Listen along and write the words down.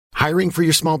Hiring for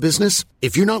your small business?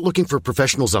 If you're not looking for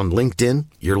professionals on LinkedIn,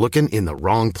 you're looking in the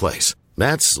wrong place.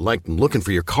 That's like looking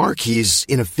for your car keys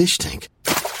in a fish tank.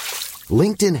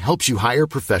 LinkedIn helps you hire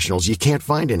professionals you can't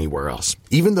find anywhere else,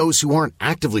 even those who aren't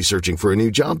actively searching for a new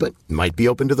job but might be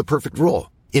open to the perfect role.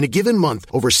 In a given month,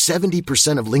 over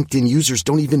 70% of LinkedIn users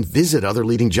don't even visit other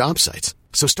leading job sites.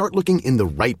 So start looking in the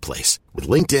right place. With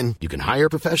LinkedIn, you can hire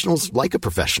professionals like a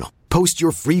professional. Post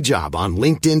your free job on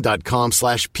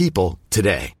linkedin.com/people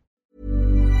today.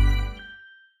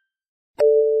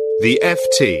 The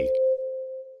FT.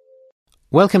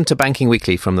 Welcome to Banking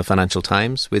Weekly from the Financial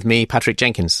Times with me, Patrick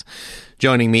Jenkins.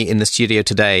 Joining me in the studio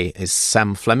today is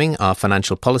Sam Fleming, our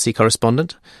financial policy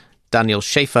correspondent, Daniel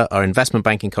Schaefer, our investment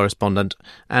banking correspondent,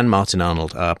 and Martin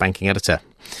Arnold, our banking editor.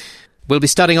 We'll be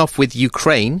starting off with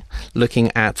Ukraine,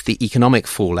 looking at the economic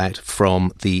fallout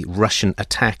from the Russian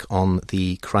attack on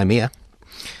the Crimea.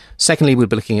 Secondly, we'll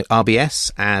be looking at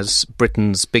RBS as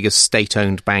Britain's biggest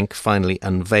state-owned bank finally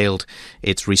unveiled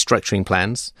its restructuring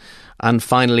plans. And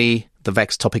finally, the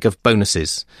vexed topic of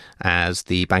bonuses as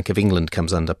the Bank of England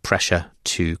comes under pressure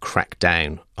to crack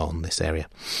down on this area.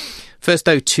 First,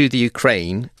 though, to the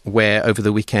Ukraine, where over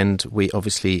the weekend we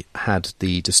obviously had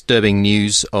the disturbing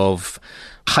news of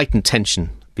heightened tension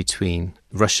between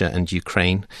Russia and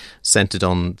Ukraine, centred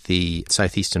on the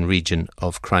southeastern region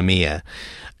of Crimea.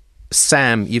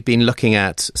 Sam, you've been looking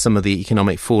at some of the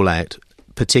economic fallout,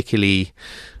 particularly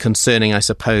concerning, I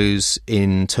suppose,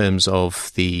 in terms of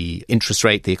the interest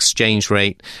rate, the exchange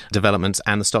rate developments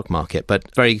and the stock market.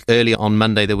 But very early on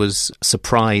Monday, there was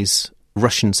surprise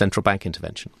Russian central bank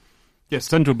intervention. Yes,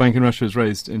 central bank in Russia has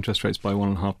raised interest rates by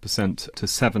 1.5% to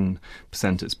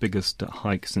 7%, its biggest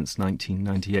hike since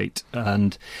 1998.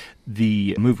 And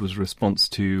the move was a response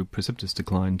to precipitous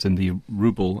declines in the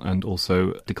Rouble and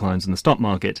also declines in the stock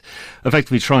market,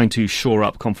 effectively trying to shore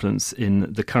up confidence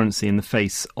in the currency in the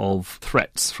face of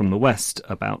threats from the West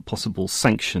about possible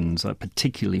sanctions,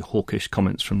 particularly hawkish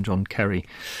comments from John Kerry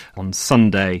on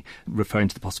Sunday, referring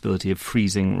to the possibility of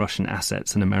freezing Russian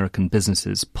assets and American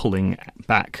businesses pulling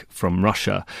back from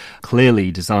Russia,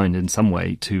 clearly designed in some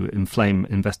way to inflame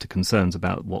investor concerns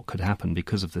about what could happen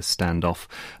because of this standoff.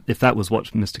 If that was what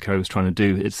Mr. Kerry was trying to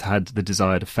do, it's had the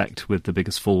desired effect with the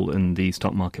biggest fall in the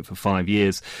stock market for 5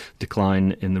 years,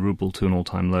 decline in the ruble to an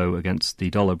all-time low against the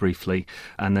dollar briefly,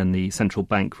 and then the central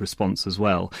bank response as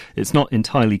well. It's not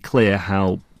entirely clear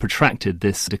how protracted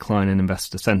this decline in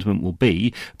investor sentiment will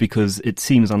be, because it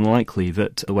seems unlikely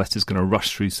that the West is going to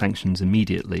rush through sanctions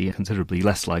immediately, considerably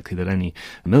less likely that any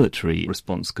military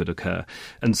response could occur.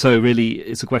 And so really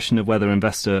it's a question of whether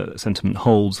investor sentiment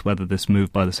holds, whether this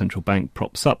move by the central bank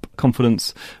props up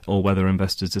confidence, or whether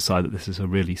investors decide that this is a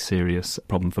really serious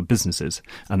problem for businesses.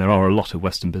 And there are a lot of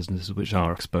Western businesses which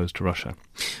are exposed to Russia.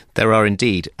 There are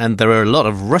indeed. And there are a lot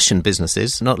of Russian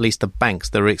businesses, not least the banks,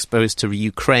 that are exposed to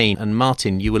Ukraine. And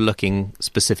Martin, you were looking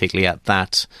specifically at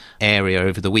that area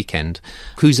over the weekend.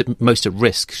 Who's most at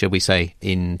risk, shall we say,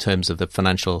 in terms of the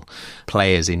financial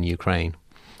players in Ukraine?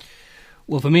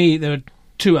 Well, for me, there are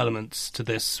two elements to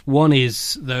this. One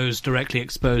is those directly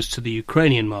exposed to the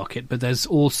Ukrainian market, but there's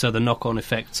also the knock-on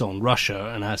effects on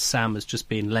Russia. And as Sam has just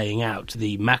been laying out,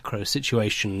 the macro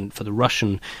situation for the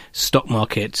Russian stock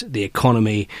market, the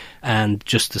economy, and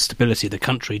just the stability of the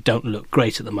country don't look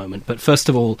great at the moment. But first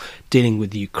of all, dealing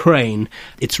with Ukraine,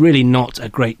 it's really not a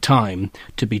great time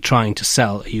to be trying to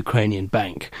sell a Ukrainian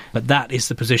bank. But that is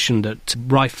the position that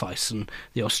Raiffeisen,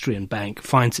 the Austrian bank,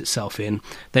 finds itself in.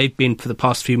 They've been, for the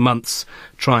past few months,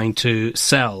 trying to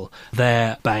sell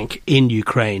their bank in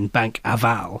Ukraine, Bank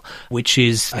Aval, which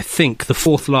is, I think, the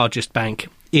fourth largest bank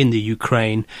in the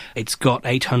Ukraine. It's got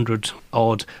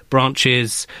 800-odd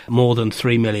branches, more than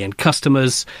 3 million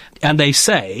customers. And they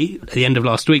say, at the end of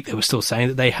last week, they were still saying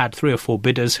that they had 3 or 4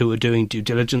 bidders who were doing due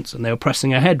diligence and they were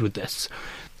pressing ahead with this.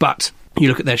 But you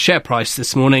look at their share price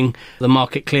this morning, the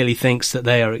market clearly thinks that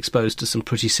they are exposed to some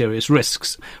pretty serious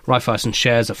risks. Raiffeisen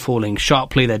shares are falling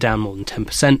sharply. They're down more than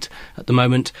 10% at the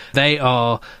moment. They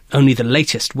are only the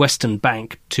latest Western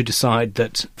bank to decide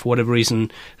that, for whatever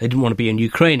reason, they didn't want to be in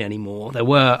Ukraine anymore. There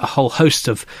were a whole host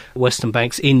of Western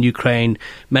banks in Ukraine,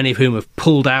 many of whom have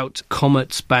pulled out.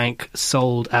 Commerzbank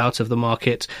sold out of the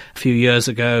market a few years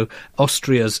ago.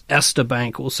 Austria's Erste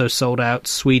Bank also sold out.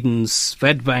 Sweden's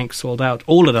Swedbank sold out,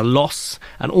 all at a loss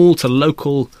and all to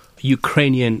local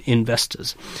Ukrainian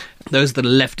investors. Those that are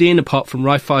left in, apart from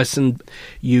Raiffeisen,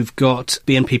 you've got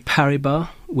BNP Paribas,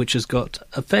 which has got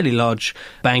a fairly large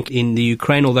bank in the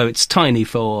Ukraine, although it's tiny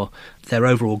for their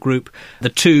overall group. The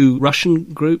two Russian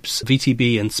groups,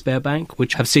 VTB and Sberbank,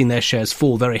 which have seen their shares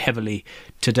fall very heavily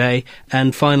today.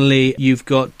 And finally, you've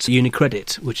got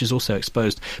UniCredit, which is also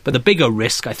exposed. But the bigger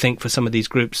risk, I think, for some of these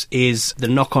groups is the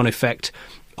knock-on effect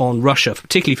on Russia,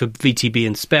 particularly for VTB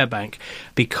and Sberbank,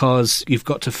 because you've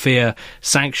got to fear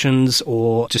sanctions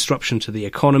or disruption to the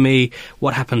economy.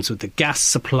 What happens with the gas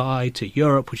supply to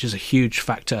Europe, which is a huge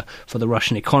factor for the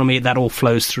Russian economy? That all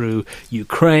flows through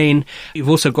Ukraine. You've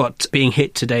also got, being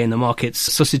hit today in the markets,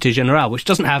 Société Générale, which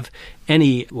doesn't have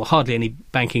hardly any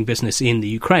banking business in the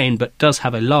Ukraine, but does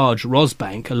have a large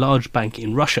Rosbank, a large bank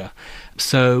in Russia.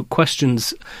 So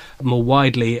questions more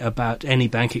widely about any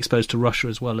bank exposed to Russia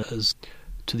as well as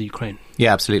to the Ukraine.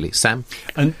 Yeah, absolutely. Sam?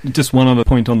 And just one other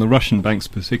point on the Russian banks,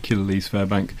 particularly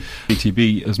Sberbank,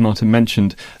 VTB, as Martin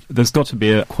mentioned, there's got to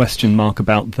be a question mark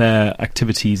about their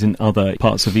activities in other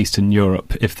parts of Eastern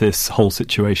Europe if this whole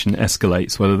situation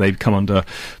escalates, whether they've come under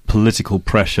political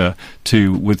pressure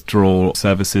to withdraw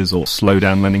services or slow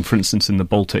down lending, for instance, in the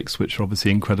Baltics, which are obviously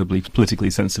incredibly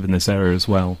politically sensitive in this area as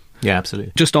well. Yeah,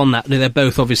 absolutely. Just on that, they're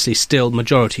both obviously still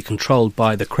majority controlled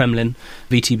by the Kremlin,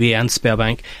 VTB and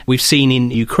Sberbank. We've seen in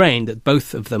Ukraine that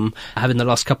both of them have in the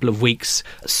last couple of weeks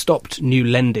stopped new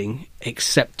lending,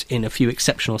 except in a few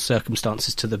exceptional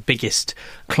circumstances to the biggest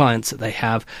clients that they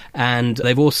have. And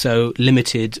they've also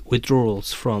limited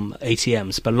withdrawals from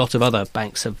ATMs. But a lot of other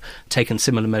banks have taken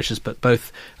similar measures. But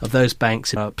both of those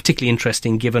banks are particularly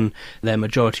interesting given their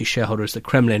majority shareholder is the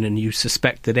Kremlin. And you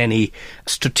suspect that any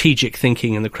strategic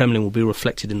thinking in the Kremlin will be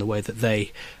reflected in the way that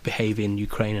they behave in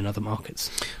Ukraine and other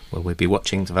markets. Well, we'll be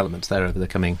watching developments there over the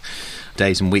coming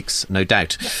days and weeks, no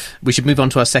doubt. We should move on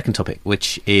to our second topic,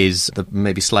 which is the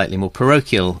maybe slightly more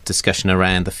parochial discussion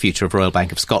around the future of Royal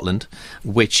Bank of Scotland,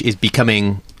 which is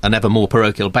becoming an ever more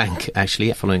parochial bank,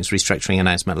 actually, following its restructuring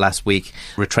announcement last week,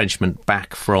 retrenchment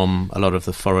back from a lot of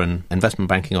the foreign investment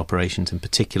banking operations, in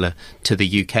particular to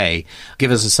the UK.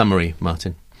 Give us a summary,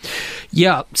 Martin.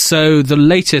 Yeah, so the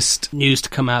latest news to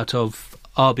come out of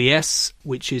RBS,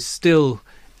 which is still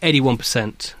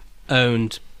 81%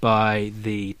 owned by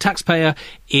the taxpayer,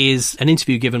 is an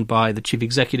interview given by the chief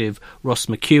executive, Ross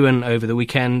McEwan, over the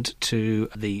weekend to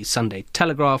the Sunday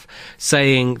Telegraph,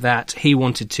 saying that he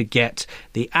wanted to get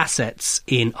the assets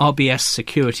in RBS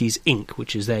Securities Inc.,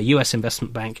 which is their US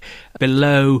investment bank,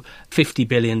 below $50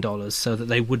 billion so that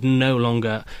they would no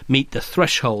longer meet the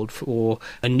threshold for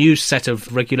a new set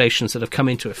of regulations that have come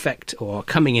into effect or are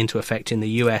coming into effect in the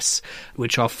US,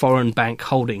 which are foreign bank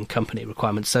holding company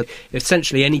requirements. So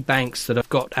essentially any banks that have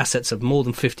got assets of more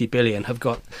than 50 billion have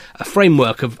got a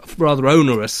framework of rather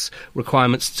onerous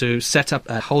requirements to set up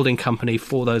a holding company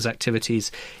for those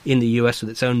activities in the US with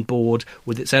its own board,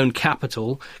 with its own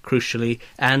capital, crucially,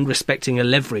 and respecting a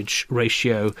leverage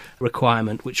ratio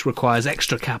requirement, which requires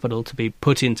extra capital to be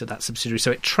put into that subsidiary.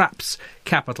 So it traps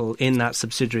capital in that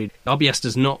subsidiary. RBS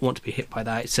does not want to be hit by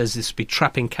that. It says this would be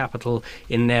trapping capital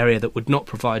in an area that would not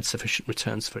provide sufficient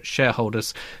returns for its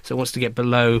shareholders. So it wants to get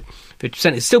below 50%.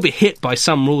 It'd still be hit by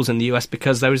some rules in the US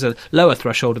because there is a lower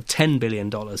threshold of $10 billion.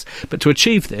 But to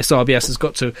achieve this, RBS has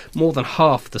got to more than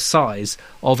half the size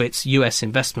of its US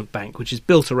investment bank, which is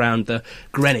built around the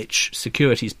Greenwich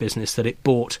securities business that it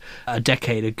bought a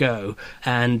decade ago.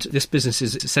 And this business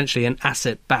is essentially an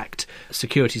asset-backed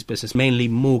securities business, mainly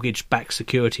mortgage-backed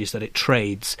securities that it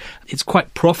trades. It's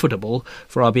quite profitable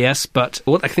for RBS, but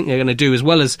what I think they're going to do, as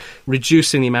well as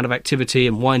reducing the amount of activity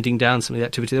and winding down some of the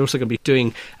activity, they're also going to be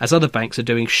doing, as other banks are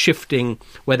doing, shifting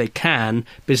where they can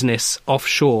business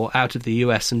offshore out of the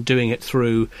US and doing it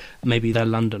through maybe their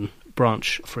London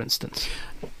branch, for instance.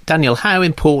 Daniel, how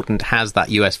important has that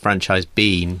US franchise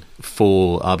been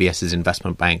for RBS's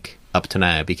investment bank up to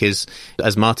now? Because,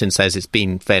 as Martin says, it's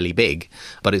been fairly big,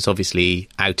 but it's obviously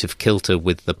out of kilter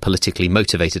with the politically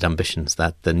motivated ambitions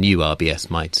that the new RBS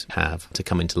might have to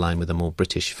come into line with a more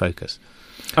British focus.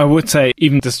 I would say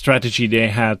even the strategy they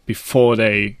had before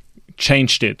they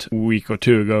changed it a week or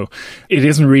two ago, it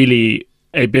isn't really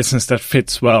a business that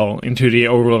fits well into the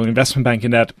overall investment bank,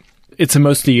 in that it's a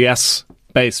mostly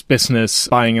US-based business,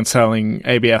 buying and selling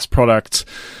ABS products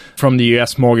from the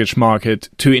US mortgage market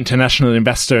to international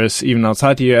investors, even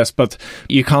outside the US. But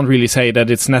you can't really say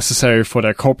that it's necessary for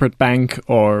their corporate bank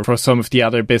or for some of the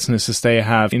other businesses they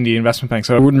have in the investment bank.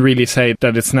 So I wouldn't really say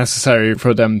that it's necessary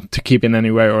for them to keep in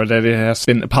any way, or that it has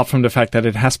been, apart from the fact that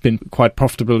it has been quite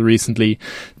profitable recently,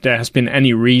 there has been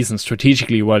any reason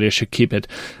strategically why they should keep it.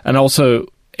 And also,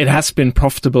 It has been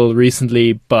profitable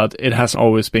recently, but it has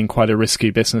always been quite a risky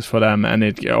business for them, and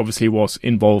it obviously was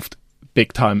involved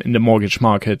big time in the mortgage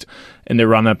market in the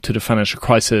run-up to the financial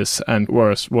crisis, and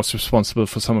was responsible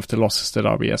for some of the losses that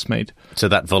RBS made. So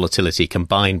that volatility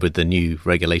combined with the new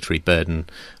regulatory burden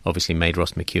obviously made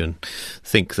Ross McEwan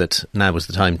think that now was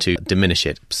the time to diminish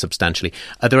it substantially.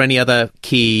 Are there any other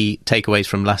key takeaways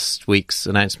from last week's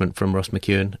announcement from Ross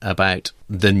McEwan about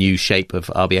the new shape of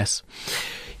RBS?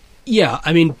 Yeah,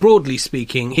 I mean, broadly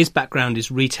speaking, his background is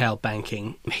retail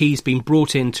banking. He's been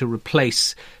brought in to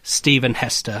replace Stephen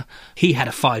Hester. He had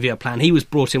a 5-year plan. He was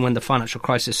brought in when the financial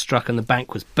crisis struck and the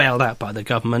bank was bailed out by the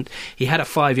government. He had a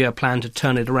 5-year plan to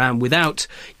turn it around without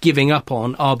giving up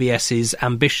on RBS's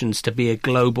ambitions to be a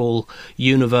global,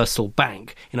 universal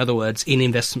bank. In other words, in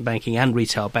investment banking and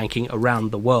retail banking around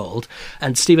the world.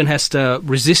 And Stephen Hester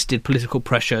resisted political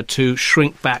pressure to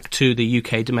shrink back to the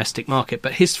UK domestic market.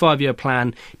 But his 5-year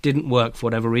plan didn't work for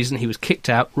whatever reason. He was kicked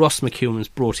out. Ross McEwan was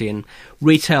brought in,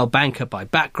 retail banker by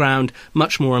background,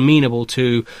 much more amenable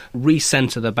to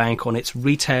recenter the bank on its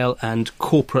retail and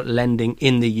corporate lending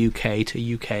in the UK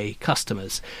to UK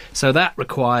customers. So that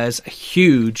requires a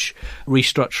huge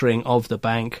restructuring of the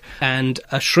bank and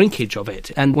a shrinkage of it.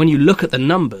 And when you look at the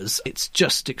numbers, it's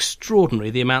just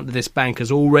extraordinary the amount that this bank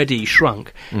has already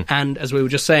shrunk. And as we were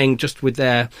just saying, just with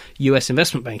their US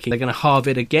investment banking, they're going to halve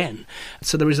it again.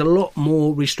 So there is a lot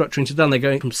more restructuring to be done. They're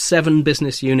going from 7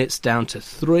 business units down to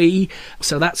 3.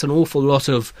 So that's an awful lot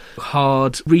of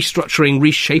hard restructuring,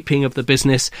 reshaping of the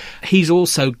business. He's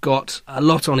also got a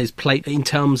lot on his plate in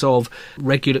terms of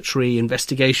regulatory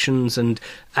investigations and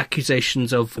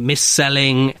accusations of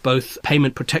mis-selling both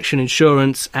payment protection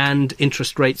insurance and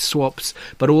interest rate swaps,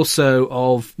 but also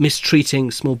of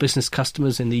mistreating small business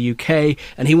customers in the UK.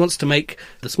 And he wants to make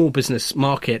the small business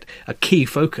market a key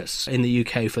focus in the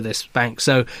UK for this bank.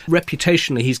 So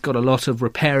reputationally, he's got a lot of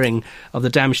repairing of the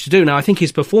damage to do. Now, I think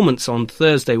his performance on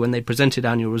Thursday when they presented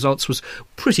annual results was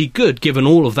pretty good given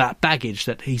all of that baggage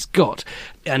that he's got.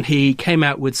 And he came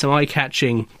out with some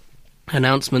eye-catching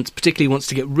announcements, particularly wants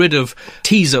to get rid of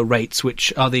teaser rates,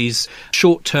 which are these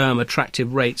short-term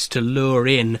attractive rates to lure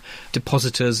in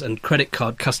depositors and credit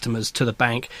card customers to the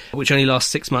bank, which only last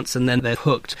 6 months and then they're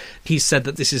hooked. He said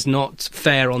that this is not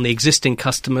fair on the existing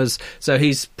customers, so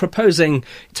he's proposing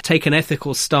to take an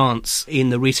ethical stance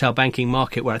in the retail banking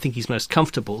market where I think he's most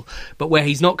comfortable, but where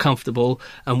he's not comfortable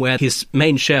and where his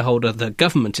main shareholder, the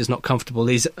government, is not comfortable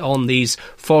is on these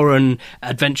foreign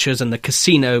adventures and the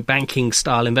casino banking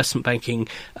style investment banking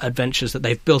adventures that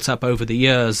they've built up over the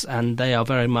years, and they are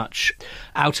very much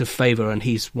out of favour, and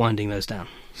he's winding those down.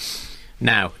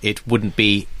 Now, it wouldn't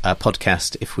be a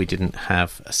podcast if we didn't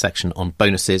have a section on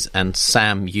bonuses, and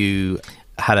Sam, you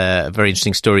had a very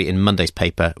interesting story in Monday's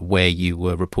paper where you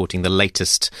were reporting the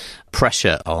latest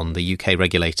pressure on the UK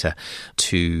regulator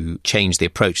to change the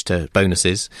approach to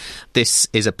bonuses. This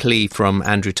is a plea from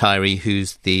Andrew Tyree,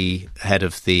 who's the head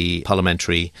of the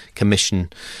Parliamentary Commission.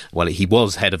 Well, he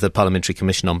was head of the Parliamentary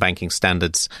Commission on Banking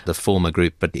Standards, the former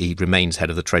group, but he remains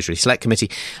head of the Treasury Select Committee.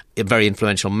 A very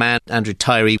influential man. Andrew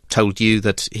Tyree told you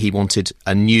that he wanted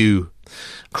a new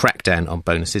crackdown on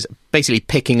bonuses, basically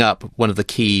picking up one of the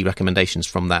key recommendations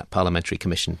from that Parliamentary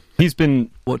Commission. He's been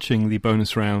watching the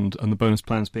bonus round and the bonus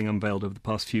plans being unveiled over the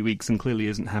past few weeks and clearly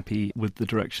isn't happy with the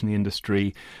direction the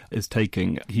industry is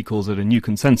taking. He calls it a new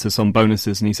consensus on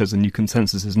bonuses, and he says the new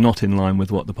consensus is not in line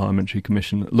with what the Parliamentary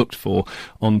Commission looked for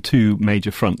on 2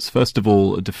 major fronts. First of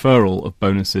all, a deferral of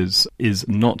bonuses is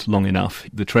not long enough.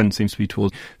 The trend seems to be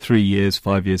towards 3 years,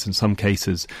 5 years in some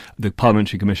cases. The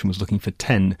Parliamentary Commission was looking for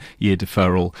 10-year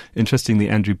deferral. Interestingly,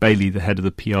 Andrew Bailey, the head of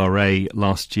the PRA,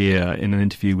 last year in an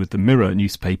interview with the Mirror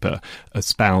newspaper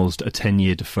espoused a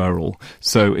 10-year deferral.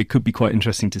 So it could be quite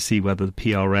interesting to see whether the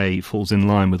PRA falls in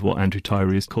line with what Andrew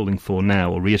Tyree is calling for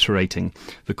now, or reiterating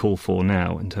the call for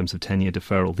now in terms of 10-year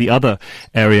deferral. The other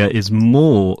area is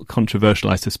more controversial,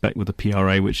 I suspect, with the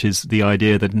PRA, which is the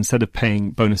idea that instead of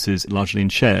paying bonuses largely in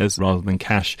shares rather than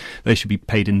cash, they should be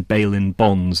paid in bail-in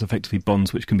bonds, effectively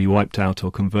bonds which can be wiped out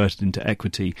or converted into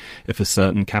equity if a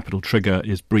certain capital trigger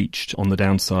is breached on the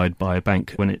downside by a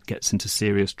bank when it gets into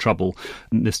serious trouble.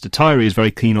 Mr. Tyree is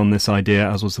very keen on this idea,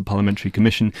 as was the Parliamentary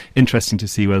Commission. Interesting to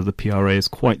see whether the PRA is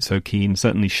quite so keen.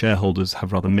 Certainly shareholders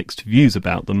have rather mixed views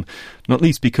about them, not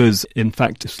least because, in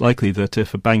fact, it's likely that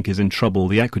if a bank is in trouble,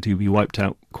 the equity will be wiped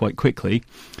out quite quickly.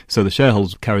 So the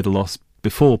shareholders carry the loss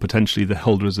before potentially the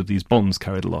holders of these bonds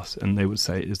carry the loss. And they would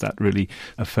say, is that really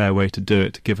a fair way to do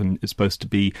it, given it's supposed to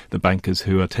be the bankers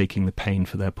who are taking the pain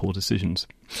for their poor decisions?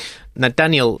 Now,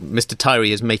 Daniel, Mr.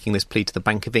 Tyree is making this plea to the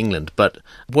Bank of England, but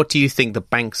what do you think the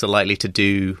banks are likely to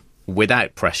do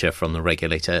without pressure from the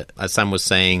regulator? As Sam was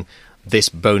saying, this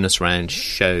bonus round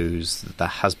shows that there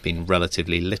has been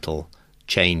relatively little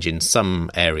change in some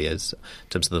areas in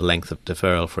terms of the length of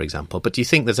deferral, for example. But do you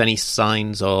think there's any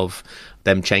signs of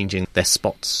them changing their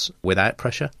spots without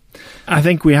pressure? I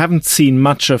think we haven't seen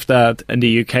much of that in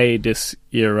the UK this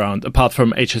year round, apart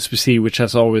from HSBC, which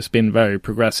has always been very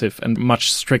progressive and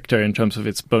much stricter in terms of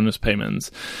its bonus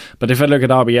payments. But if I look at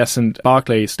RBS and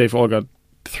Barclays, they've all got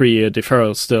 3-year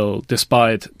deferrals still,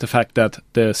 despite the fact that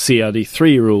the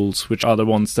CRD3 rules, which are the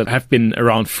ones that have been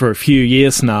around for a few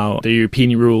years now, the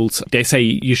European rules, they say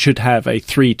you should have a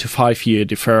 3 to 5 year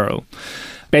deferral.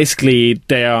 Basically,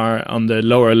 they are on the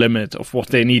lower limit of what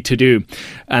they need to do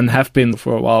and have been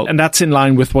for a while. And that's in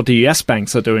line with what the US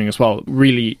banks are doing as well.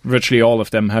 Really, virtually all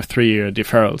of them have 3-year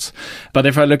deferrals. But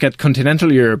if I look at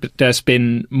continental Europe, there's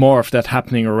been more of that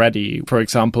happening already. For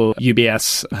example,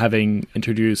 UBS having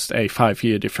introduced a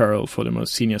 5-year deferral for the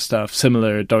most senior staff,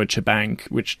 similar Deutsche Bank,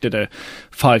 which did a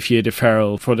 5-year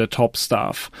deferral for the top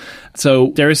staff.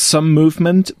 So there is some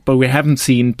movement, but we haven't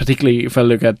seen, particularly if I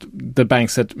look at the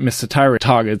banks that Mr. Tyra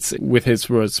targets with his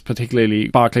words, particularly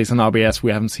Barclays and RBS,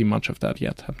 we haven't seen much of that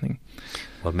yet happening.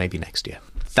 Well, maybe next year.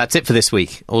 That's it for this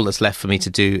week. All that's left for me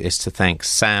to do is to thank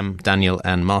Sam, Daniel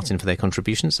and Martin for their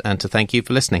contributions and to thank you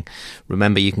for listening.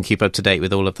 Remember, you can keep up to date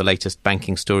with all of the latest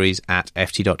banking stories at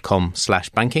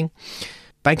ft.com/banking.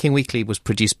 Banking Weekly was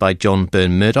produced by John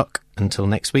Byrne-Murdoch. Until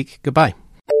next week, goodbye.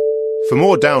 For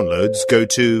more downloads, go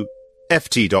to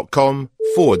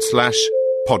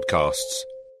ft.com/podcasts.